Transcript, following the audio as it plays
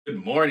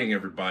Good morning,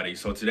 everybody.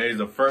 So today is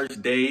the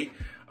first day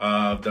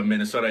of the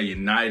Minnesota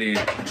United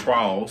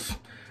trials.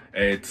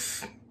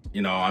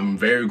 I'm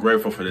very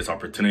grateful for this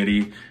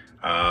opportunity.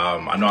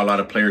 I know a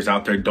lot of players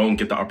out there don't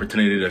get the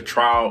opportunity to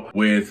trial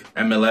with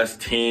MLS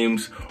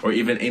teams or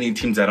even any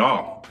teams at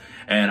all.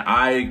 And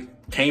I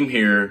came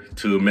here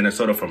to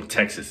Minnesota from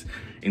Texas.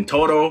 In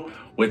total,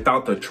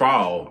 without the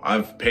trial,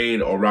 I've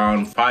paid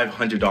around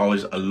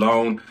 $500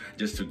 alone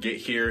just to get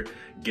here,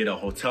 get a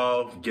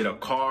hotel, get a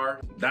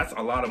car. That's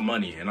a lot of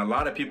money, and a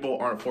lot of people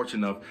aren't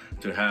fortunate enough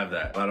to have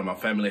that. A lot of my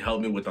family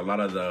helped me with a lot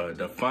of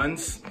the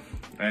funds,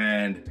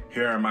 and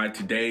here am I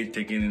today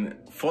taking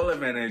full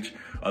advantage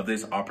of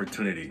this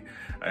opportunity.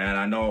 And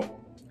I know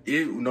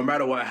no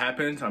matter what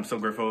happens, I'm so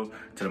grateful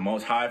to the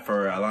Most High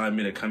for allowing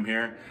me to come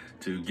here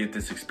to get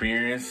this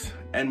experience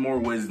and more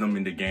wisdom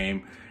in the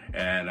game.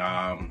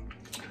 And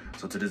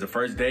so today's the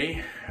first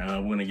day,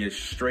 we're gonna get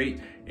straight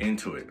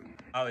into it.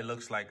 How it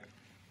looks like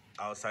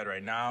outside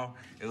right now,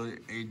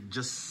 it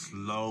just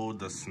slowed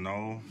the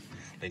snow.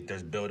 Like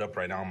there's buildup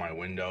right now on my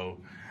window.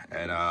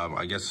 And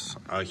I guess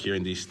out here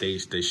in these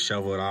states, they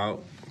shovel it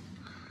out.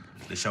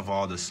 They shovel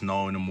all the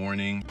snow in the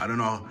morning. I don't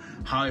know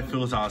how it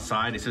feels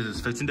outside. It says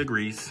it's 15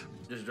 degrees.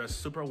 Just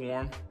dressed super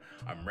warm.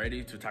 I'm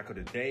ready to tackle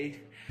the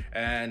day.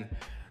 And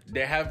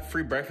they have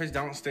free breakfast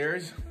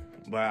downstairs,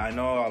 but I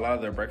know a lot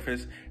of their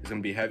breakfast is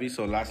gonna be heavy.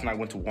 So last night I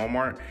went to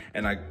Walmart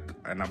and I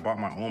bought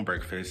my own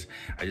breakfast.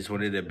 I just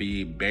wanted it to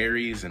be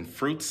berries and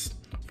fruits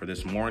for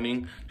this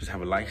morning. Just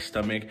have a light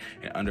stomach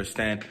and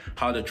understand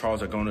how the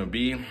trials are gonna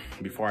be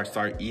before I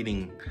start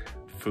eating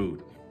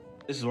food.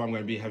 This is what I'm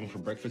gonna be having for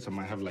breakfast. I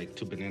might have like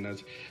 2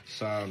 bananas,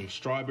 some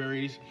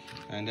strawberries,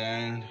 and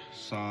then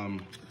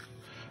some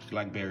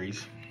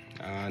blackberries.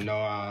 I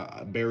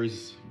know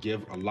berries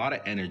give a lot of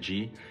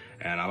energy,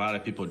 and a lot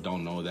of people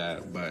don't know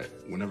that, but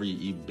whenever you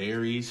eat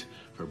berries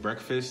for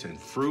breakfast and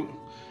fruit,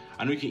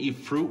 I know you can eat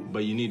fruit,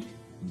 but you need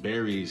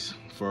berries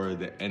for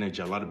the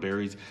energy. A lot of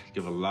berries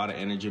give a lot of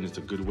energy, and it's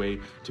a good way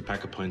to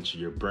pack a punch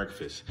your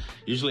breakfast.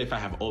 Usually if I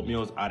have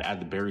oatmeal, I'd add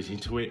the berries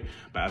into it,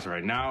 but as of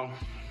right now,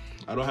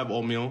 I don't have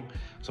oatmeal,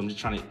 so I'm just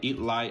trying to eat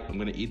light. I'm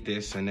gonna eat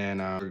this, and then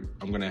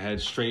I'm gonna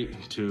head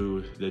straight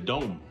to the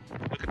dome.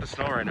 Look at the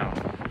snow right now.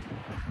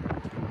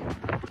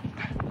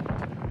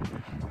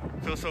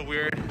 Feels so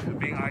weird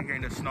being out here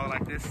in the snow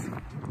like this.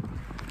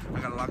 I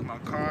gotta lock my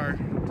car.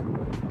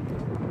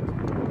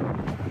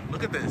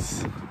 Look at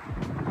this.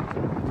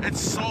 It's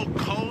so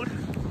cold.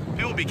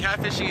 People be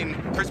catfishing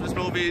in Christmas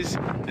movies.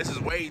 This is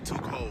way too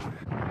cold.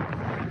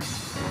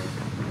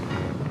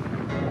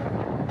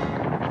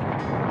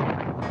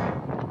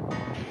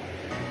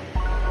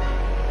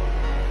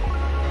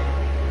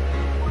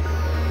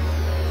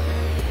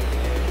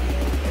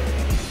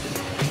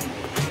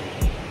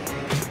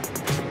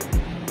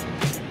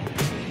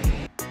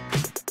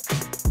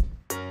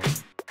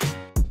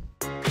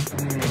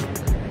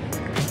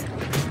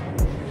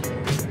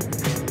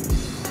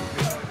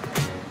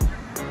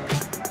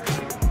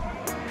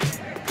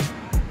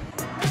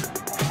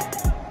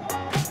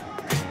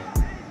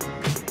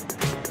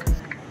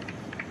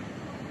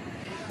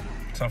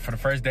 So for the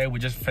first day, we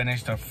just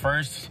finished the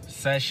first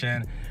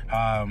session,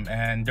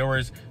 and there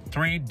was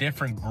 3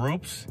 different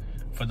groups.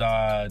 For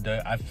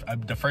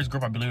the first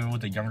group, I believe it was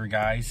the younger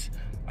guys.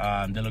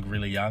 They look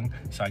really young,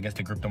 so I guess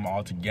they grouped them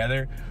all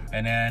together.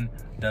 And then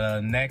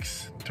the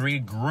next 3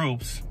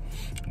 groups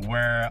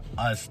were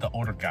us, the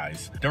older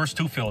guys. There was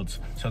 2 fields,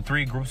 so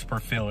 3 groups per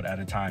field at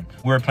a time.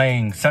 We were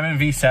playing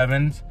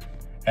 7v7s,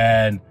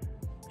 and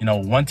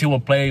one team will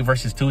play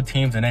versus 2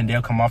 teams, and then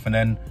they'll come off, and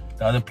then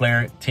the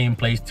other team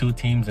plays 2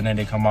 teams, and then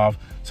they come off.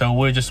 So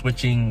we're just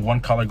switching. One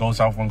color goes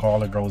off, one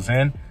color goes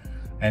in.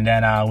 And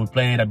then we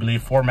played, I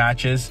believe, 4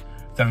 matches,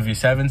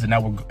 7v7s, and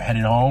now we're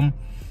headed home.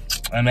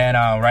 And then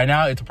right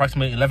now it's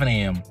approximately 11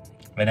 a.m.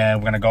 And then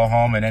we're gonna go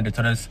home, and then they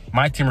told us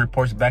my team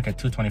reports back at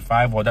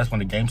 2:25. Well, that's when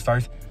the game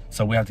starts.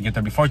 So we have to get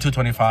there before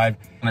 2:25.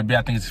 I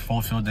think it's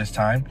full field this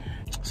time.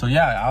 So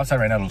yeah, outside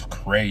right now looks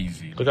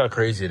crazy. Look how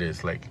crazy it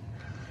is. Like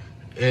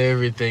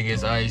everything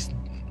is iced.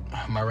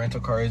 My rental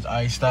car is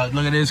iced out.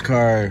 Look at this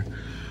car.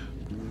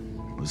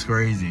 It's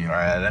crazy. All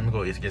right, let me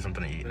go get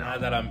something to eat. Now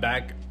that I'm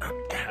back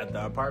at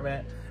the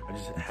apartment, I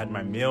just had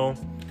my meal.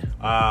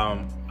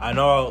 I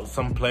know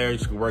some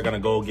players were gonna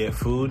go get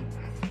food,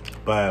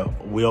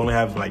 but we only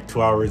have like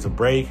 2 hours of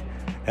break,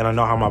 and I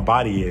know how my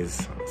body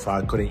is, so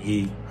I couldn't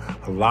eat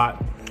a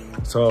lot.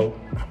 So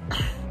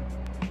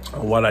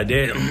what I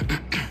did,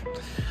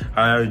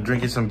 I'm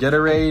drinking some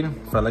Gatorade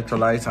for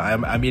electrolytes.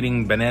 I'm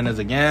eating bananas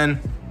again.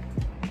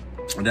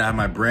 And then I have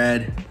my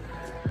bread.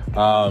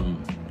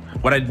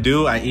 What I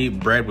do, I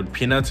eat bread with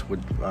peanuts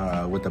with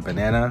the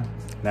banana.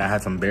 Then I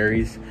had some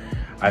berries.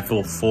 I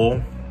feel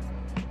full,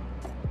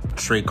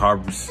 straight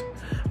carbs,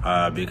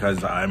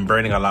 because I'm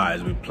burning a lot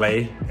as we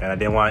play, and I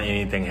didn't want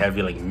anything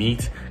heavy like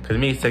meat, because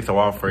meat takes a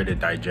while for it to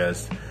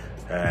digest,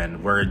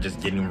 and we're just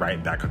getting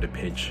right back on the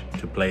pitch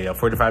to play a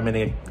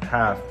 45-minute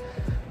half.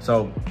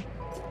 So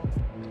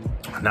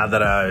now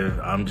that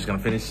I'm just gonna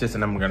finish this,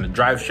 and then we're gonna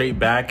drive straight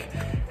back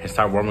and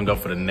start warming up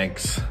for the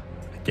next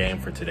game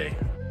for today.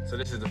 So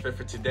this is the fit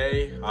for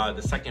today,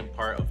 the second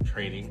part of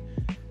training.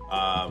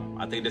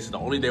 I think this is the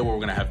only day where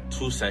we're gonna have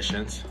 2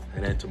 sessions,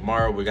 and then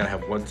tomorrow we're gonna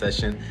have 1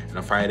 session, and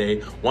on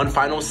Friday, 1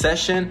 final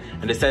session.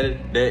 And they said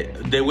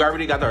we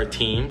already got our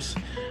teams,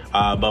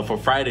 but for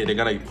Friday they're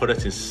gonna put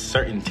us in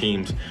certain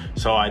teams.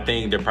 So I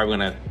think they're probably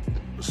gonna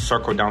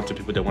circle down to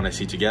people that want to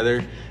see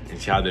together and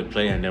see how they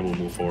play, and then we'll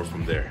move forward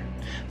from there.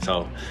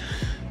 So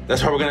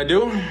that's what we're gonna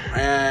do,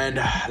 and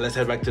let's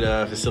head back to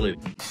the facility.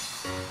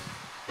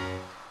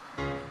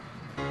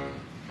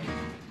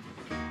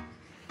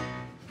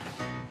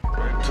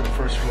 Right to the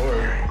first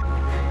floor.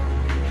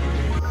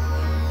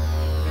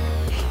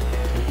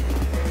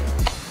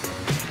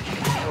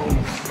 Oh,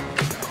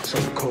 so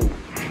cold.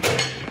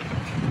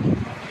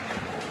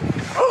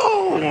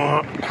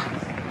 Oh!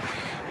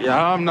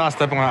 Yeah, I'm not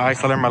stepping on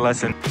ice. I learned my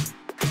lesson.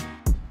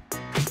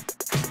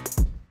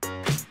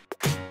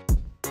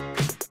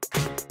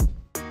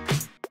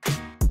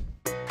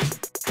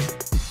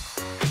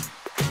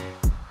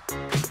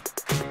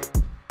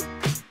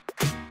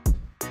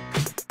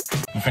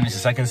 We finished the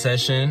second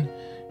session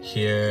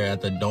here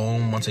at the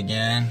Dome once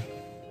again.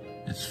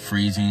 It's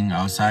freezing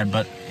outside,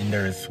 but in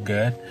there it's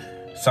good.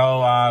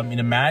 So in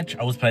the match,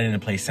 I was planning to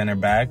play center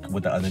back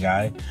with the other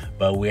guy,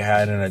 but we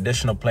had an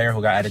additional player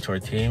who got added to our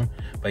team,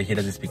 but he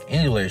doesn't speak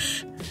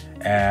English.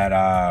 And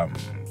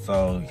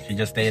so he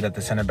just stayed at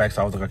the center back.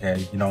 So I was like,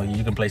 okay, you know,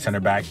 you can play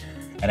center back.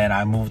 And then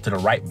I moved to the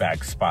right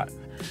back spot.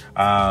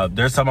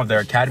 There's some of their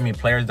academy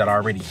players that are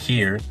already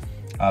here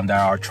that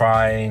are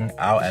trying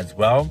out as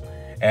well.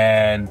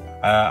 And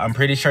I'm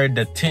pretty sure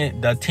the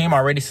team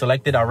already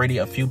selected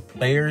a few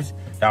players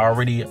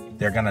that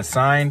they're gonna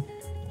sign,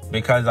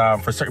 because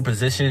for certain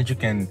positions you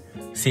can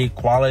see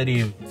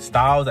quality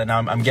styles, and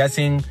I'm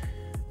guessing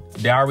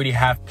they already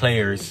have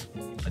players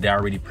they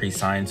already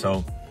pre-signed.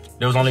 So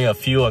there was only a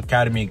few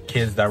academy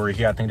kids that were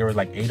here. I think there was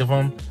like 8 of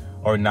them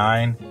or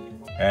 9,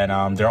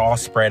 and they're all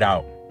spread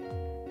out.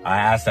 I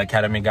asked the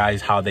academy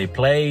guys how they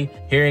play.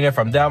 Hearing it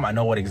from them, I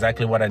know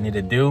exactly what I need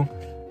to do.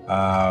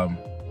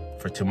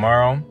 For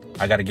tomorrow,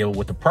 I got to get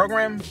with the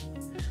program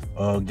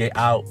or get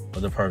out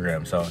of the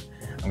program. So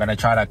I'm going to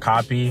try to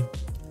copy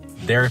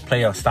their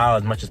play style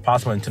as much as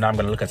possible. And tonight I'm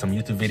going to look at some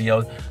YouTube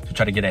videos to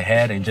try to get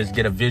ahead and just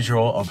get a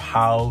visual of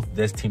how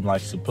this team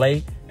likes to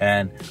play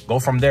and go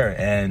from there.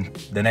 And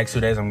the next 2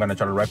 days, I'm going to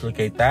try to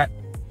replicate that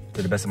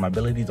to the best of my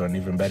abilities, or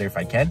even better if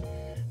I can,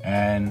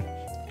 and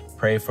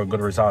pray for good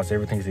results.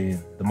 Everything's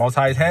in the Most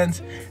High's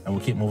hands, and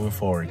we'll keep moving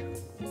forward.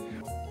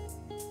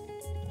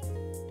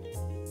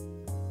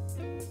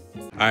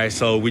 All right,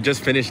 so we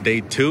just finished day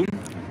 2.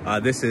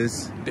 This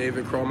is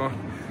David Chroma.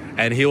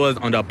 And he was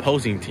on the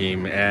opposing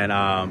team, and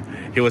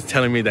he was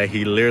telling me that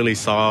he literally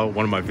saw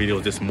one of my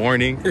videos this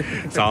morning.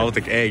 So I was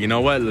like, hey, you know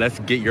what? Let's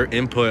get your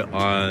input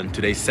on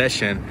today's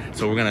session.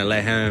 So we're gonna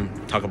let him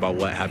talk about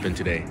what happened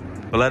today.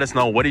 But let us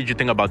know, what did you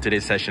think about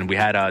today's session? We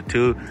had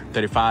 2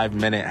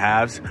 35-minute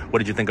halves. What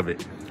did you think of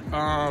it?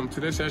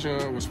 Today's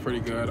session was pretty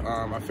good.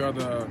 I felt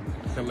the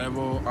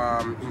level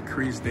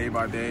increased day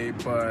by day,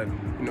 but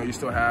you know, you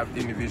still have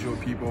individual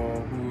people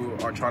who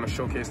are trying to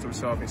showcase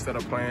themselves instead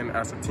of playing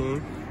as a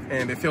team.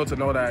 And they fail to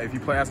know that if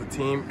you play as a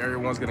team,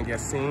 everyone's gonna get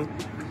seen.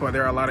 But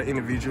there are a lot of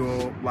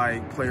individual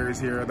players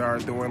here that are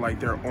doing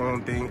their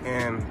own thing,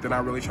 and they're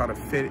not really trying to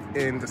fit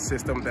in the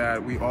system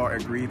that we all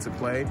agreed to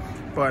play.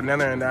 But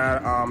other than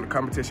that, the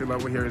competition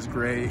level here is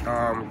great.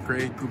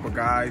 Great group of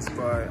guys,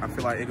 but I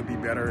feel like it could be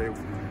better if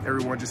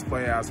everyone just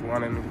play as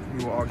one and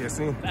we will all get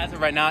seen. As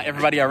of right now,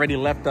 everybody already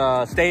left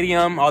the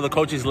stadium. All the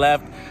coaches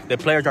left. The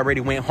players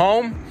already went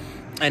home.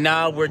 And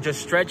now we're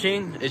just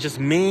stretching. It's just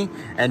me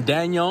and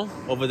Daniel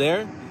over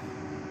there.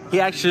 He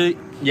actually,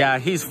 yeah,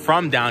 he's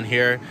from down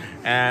here.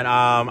 And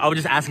I was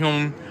just asking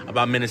him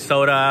about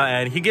Minnesota,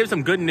 and he gave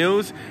some good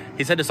news.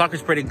 He said the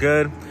soccer's pretty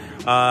good.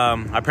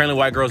 Apparently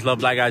white girls love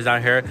black guys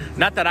down here.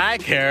 Not that I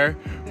care,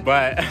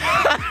 but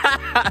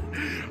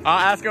I'll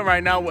ask him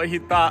right now what he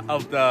thought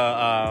of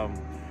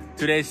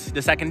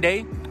the second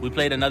day. We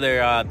played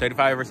another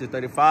 35 versus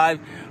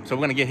 35. So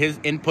we're gonna get his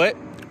input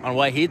on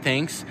what he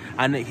thinks.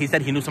 And he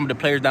said he knew some of the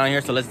players down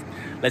here, so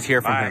let's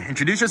hear from him.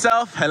 Introduce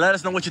yourself and let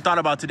us know what you thought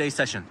about today's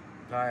session.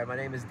 All right, my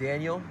name is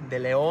Daniel De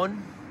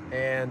Leon,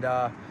 and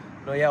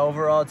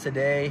overall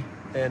today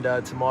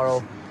and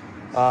tomorrow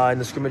in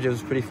the scrimmage, it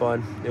was pretty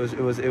fun. It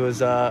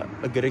was a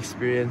good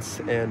experience,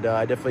 and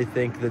I definitely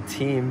think the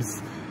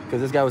teams, because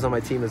this guy was on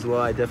my team as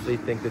well, I definitely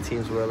think the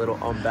teams were a little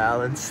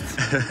unbalanced.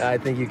 I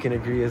think you can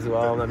agree as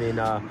well. I mean,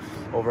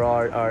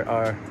 overall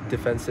our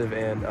defensive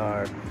and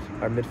our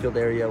midfield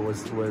area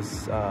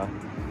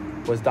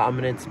was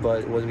dominant,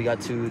 but when we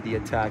got to the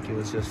attack, it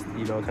was just,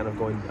 you know, kind of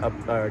going up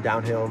or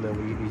downhill, and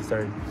then we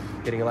started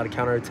getting a lot of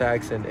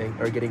counterattacks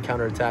or getting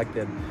counterattacked,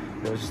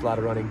 and it was just a lot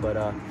of running.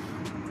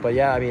 But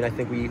yeah, I mean, I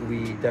think we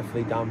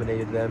definitely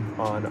dominated them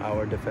on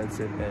our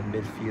defensive and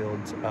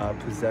midfield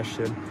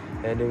possession,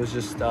 and it was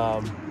just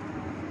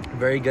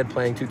very good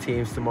playing 2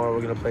 teams. Tomorrow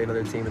we're going to play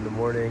another team in the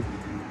morning,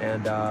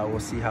 and we'll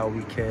see how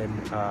we can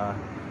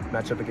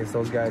match up against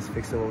those guys,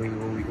 fix what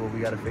we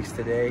got to fix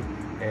today,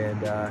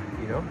 and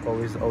you know,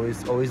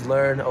 always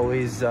learn,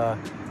 always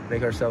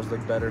make ourselves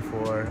look better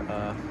for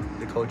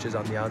the coaches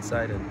on the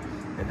outside, and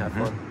have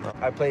fun.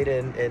 I played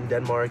in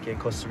Denmark and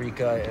Costa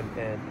Rica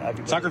and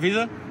everybody. Soccer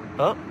visa?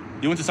 Huh?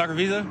 You went to soccer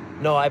visa?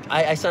 No,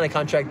 I signed a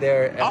contract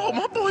there. Oh,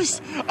 my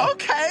boys.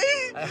 Okay.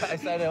 I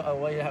signed a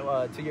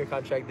 2-year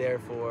contract there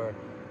for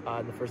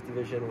the first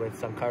division with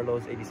San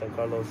Carlos, AD San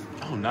Carlos.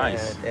 Oh,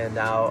 nice. And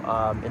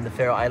now in the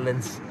Faroe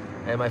Islands,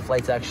 and my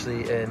flight's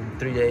actually in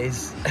 3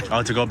 days.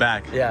 Oh, to go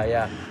back?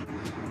 Yeah.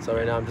 So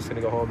right now I'm just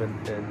gonna go home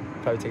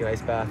and probably take an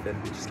ice bath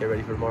and just get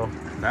ready for tomorrow.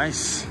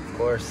 Nice. Of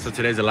course. So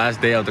today's the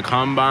last day of the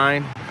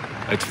Combine.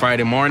 It's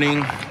Friday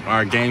morning.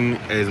 Our game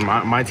is,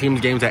 my team's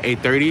game's at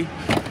 8:30.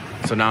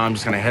 So now I'm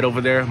just gonna head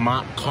over there.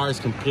 My car is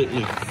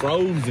completely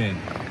frozen.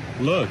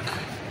 Look.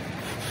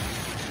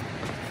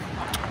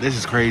 This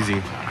is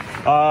crazy.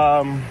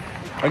 I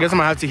guess I'm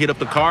gonna have to heat up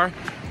the car.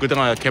 Good thing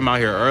I came out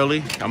here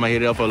early. I'm gonna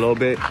heat it up for a little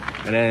bit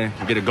and then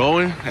get it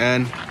going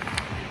and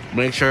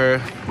make sure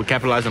we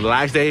capitalize on the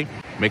last day,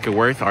 make it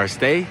worth our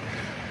stay,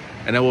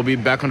 and then we'll be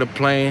back on the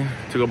plane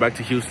to go back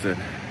to Houston.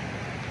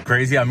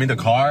 Crazy, I'm in the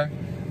car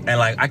and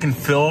like I can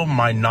feel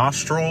my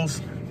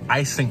nostrils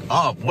icing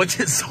up, which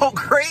is so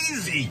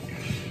crazy.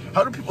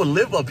 How do people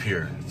live up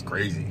here? It's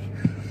crazy.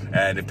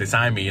 And if they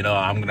sign me, you know,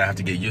 I'm gonna have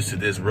to get used to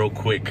this real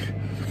quick.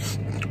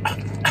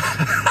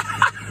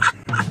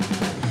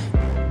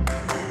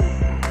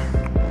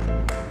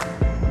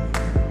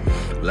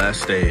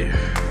 Last day.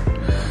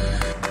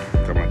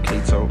 Got my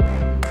cleats out.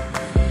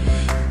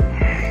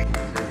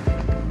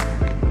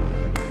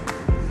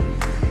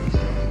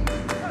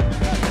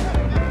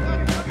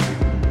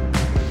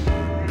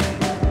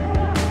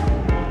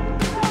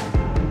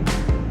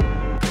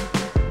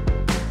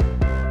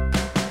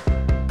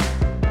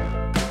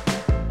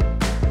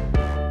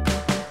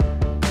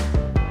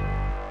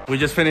 We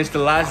just finished the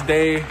last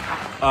day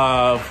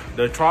of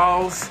the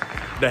trials.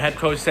 The head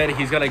coach said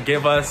he's gonna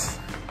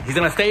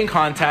stay in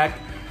contact,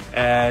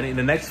 and in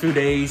the next few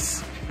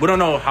days, we don't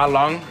know how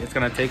long it's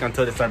gonna take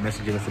until they start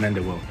messaging us, and then they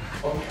will.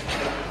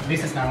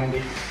 This is not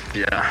Wendy.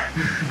 Yeah.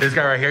 This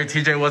guy right here,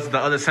 TJ, was the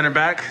other center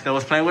back that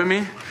was playing with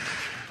me.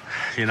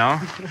 You know?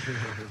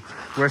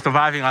 We're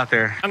surviving out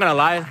there. I'm gonna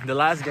lie, the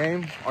last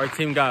game, our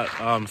team got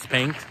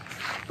spanked,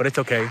 but it's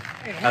okay.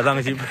 As long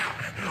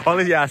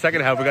as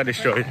second half, we got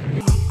destroyed.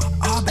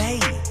 Oh,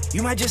 babe,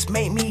 you might just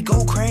make me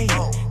go crazy.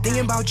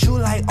 Thinking about you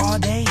like all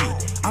day.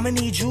 I'ma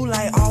need you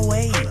like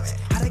always.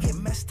 How to get